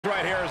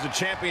right here is a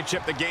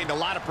championship that gained a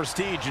lot of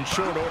prestige in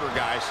short order,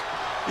 guys.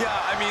 Yeah,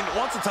 I mean,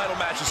 once a title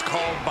match is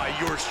called by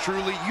yours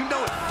truly, you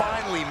know it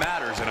finally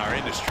matters in our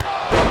industry.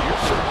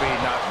 You're certainly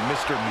not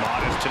Mr.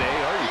 Modest today,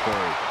 are you,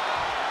 Corey?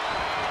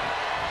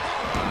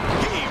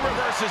 He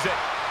reverses it.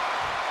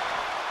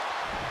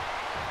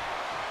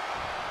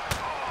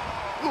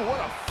 Ooh, what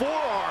a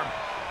forearm.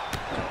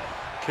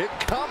 Kick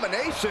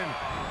combination.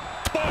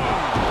 Boom!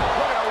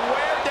 We're going to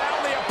wear down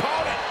the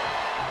opponent.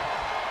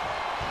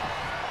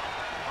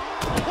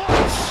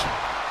 Push!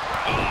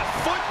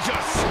 Foot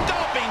just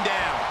stomping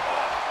down.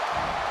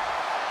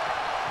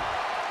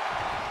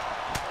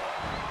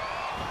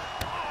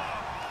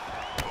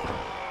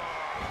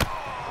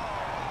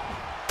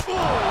 Ooh,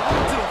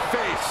 right to the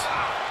face.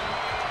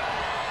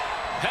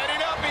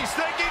 Heading up, he's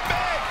thinking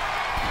big.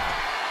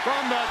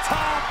 From the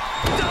top,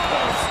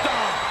 double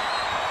stomp.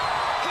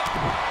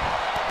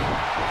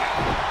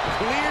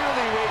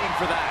 Clearly waiting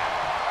for that.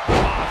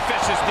 Oh,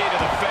 vicious knee to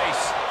the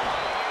face.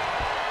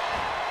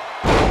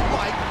 Oh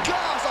my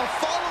gosh, a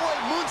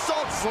follow-up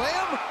moonsault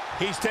slam?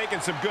 He's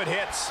taking some good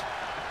hits.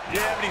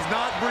 Yeah, but he's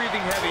not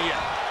breathing heavy yet.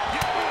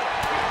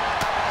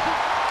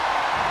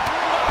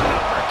 An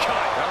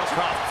uppercut. That'll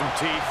cost some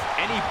teeth.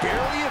 And he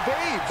barely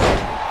evades.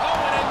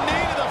 Oh, and a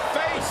knee to the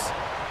face.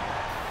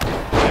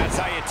 That's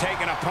how you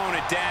take an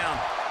opponent down.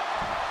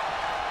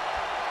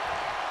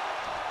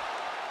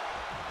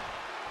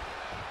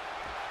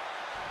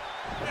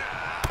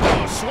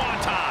 Oh,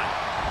 swanton.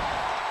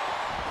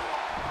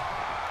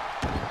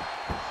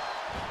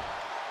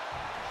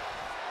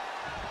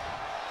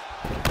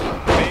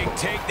 Big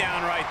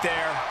takedown right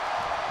there.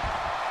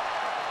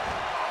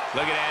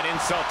 Look at that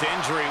insult to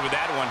injury with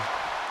that one.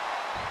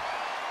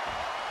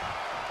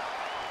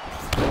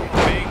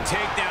 Big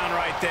takedown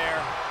right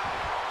there.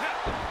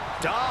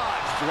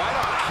 Dodged right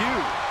on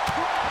cue.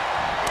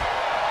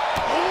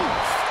 Ooh,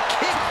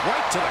 kick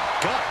right to the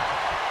gut.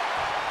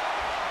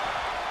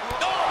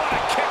 Oh, what a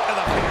kick to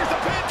the face. Here's the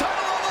pin,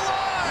 title on the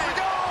line. Here we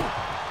go.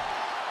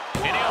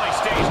 And he only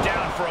stays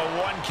down for a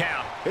 1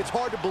 count. It's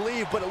hard to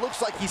believe, but it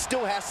looks like he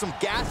still has some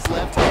gas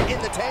left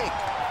in the tank.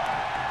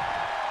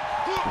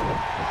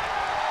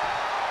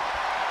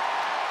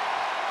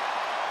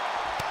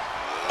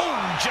 Oh,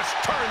 just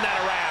turn that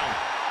around.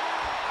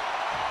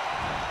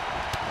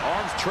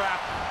 Arms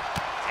trapped.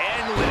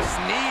 Endless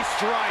knee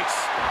strikes.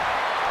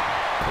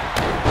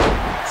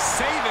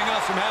 Saving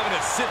us from having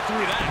to sit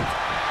through that.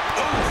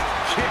 Ooh,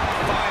 kick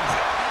finds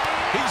it.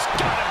 He's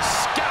got him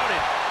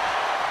scouted.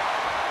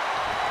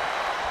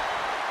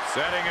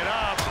 Setting it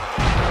up.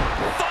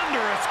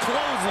 Thunderous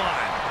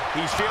clothesline.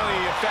 He's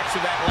feeling the effects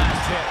of that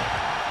last hit.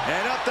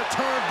 And up the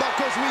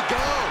turnbuckles we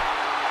go.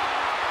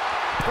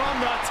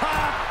 From the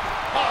top.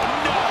 Oh,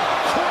 no.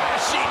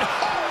 Crashing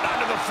hard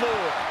onto the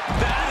floor.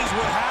 That is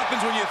what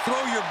happens when you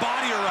throw your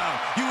body around.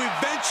 You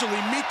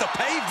eventually meet the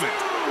pavement.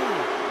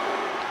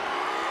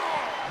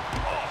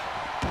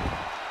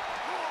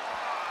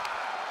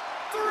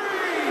 Look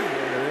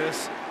at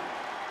this.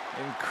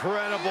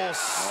 Incredible.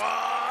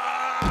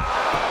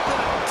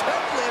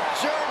 Deadlift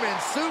German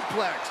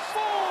suplex.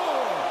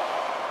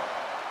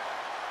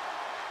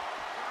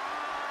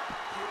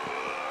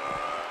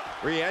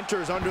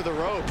 Re-enters under the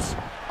ropes.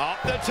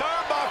 Up the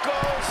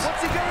turnbuckles.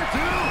 What's he gonna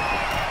do?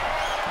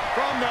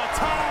 From the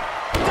top.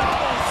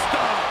 Double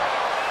stomp.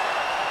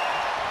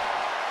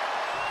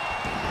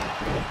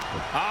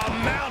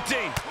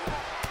 Mounting.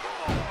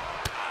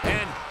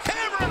 And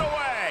hammering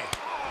away.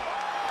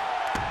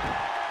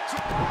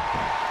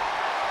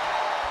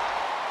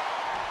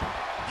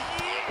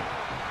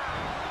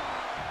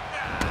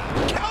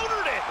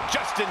 Countered it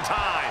just in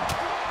time.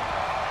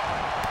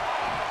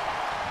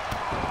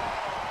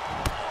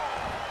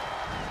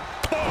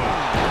 Boom.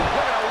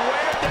 We're going to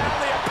wear down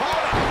the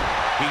opponent.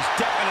 He's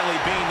definitely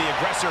being the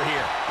aggressor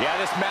here. Yeah,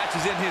 this match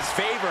is in his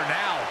favor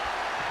now.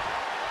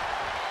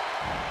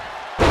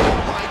 Oh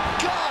my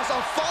gosh,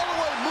 a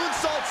follow-up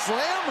moonsault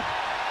slam?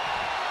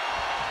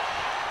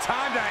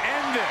 Time to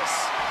end this.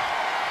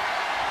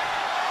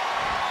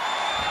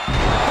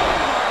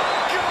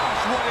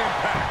 Gosh, what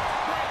impact.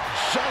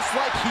 Just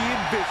like he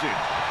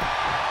envisioned.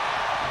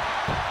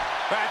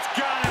 That's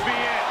gotta be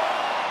it.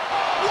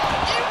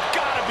 What? You've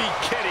got to be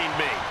kidding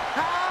me.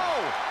 How?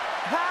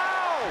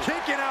 How?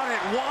 Kicking out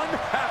at 1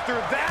 after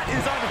that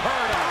is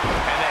unheard of.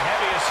 And the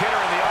heaviest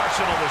hitter in the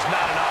arsenal was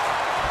not enough.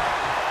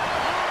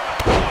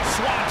 Oh,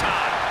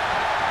 swanton.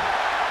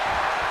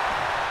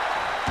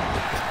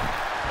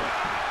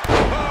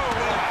 Oh,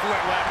 little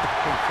foot left.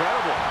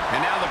 Incredible.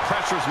 And now the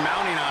pressure's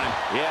mounting on him.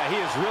 Yeah, he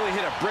has really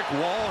hit a brick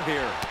wall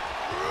here.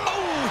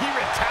 Oh, he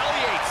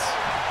retaliates.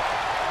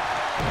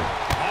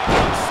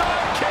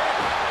 Side kick.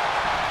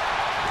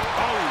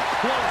 Oh,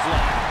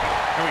 clothesline.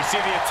 And we see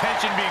the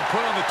attention being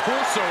put on the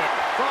torso.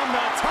 From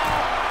the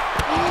top.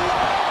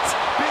 What?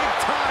 Big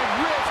time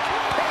risk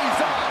pays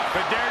off.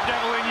 The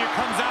daredevil in you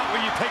comes out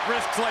when you take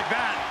risks like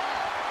that.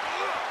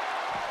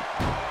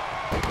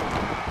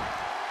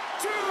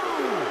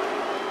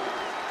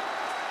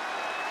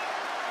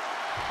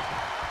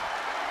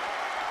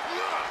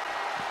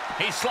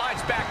 He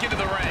slides back into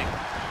the ring.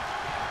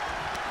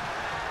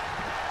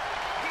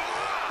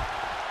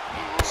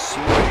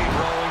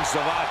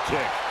 Savate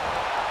kick.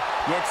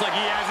 Looks like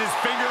he has his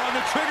finger on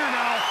the trigger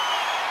now.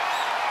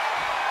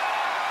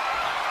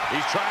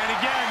 He's trying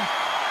again.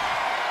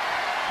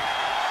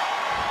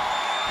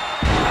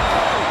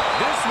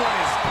 This one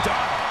is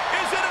done.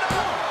 Is it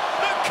enough?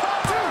 The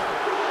cover!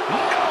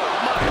 No,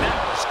 my, that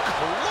was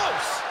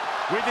close.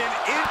 Within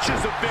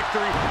inches of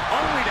victory,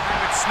 only to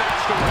have it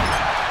snatched away.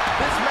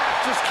 This match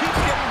just keeps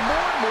getting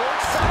more and more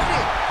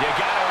exciting. You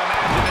got to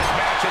imagine this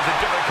match has a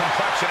different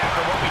complexion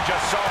after what we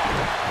just saw.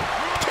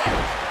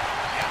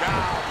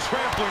 Now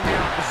trampling the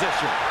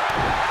opposition.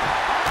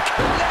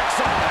 Connects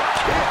on the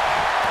kick.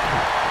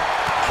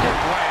 Kick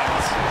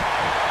lands.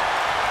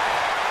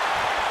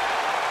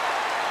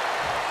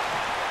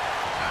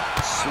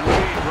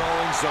 Sweet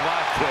rolling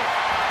Savate kick.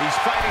 He's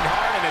fighting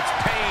hard and it's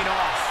paying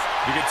off.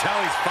 You can tell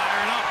he's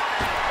firing up.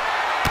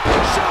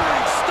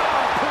 Shooting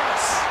star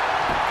press.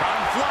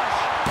 Crown flush.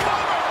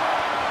 Cover!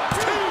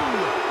 2!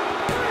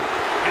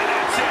 And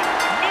that's it.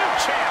 New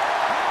champ!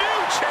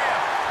 New champ!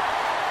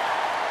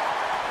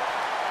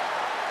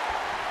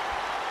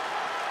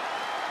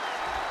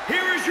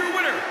 Here is your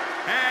winner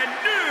and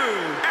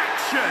new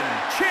Action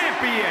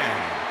Champion,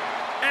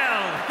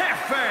 El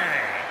Jefe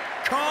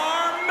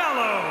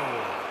Carmelo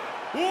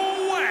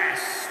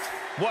West.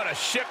 What a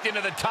shift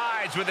into the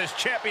tides with this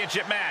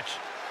championship match.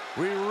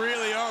 We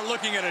really are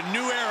looking at a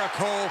new era,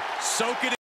 Cole. Soak it in.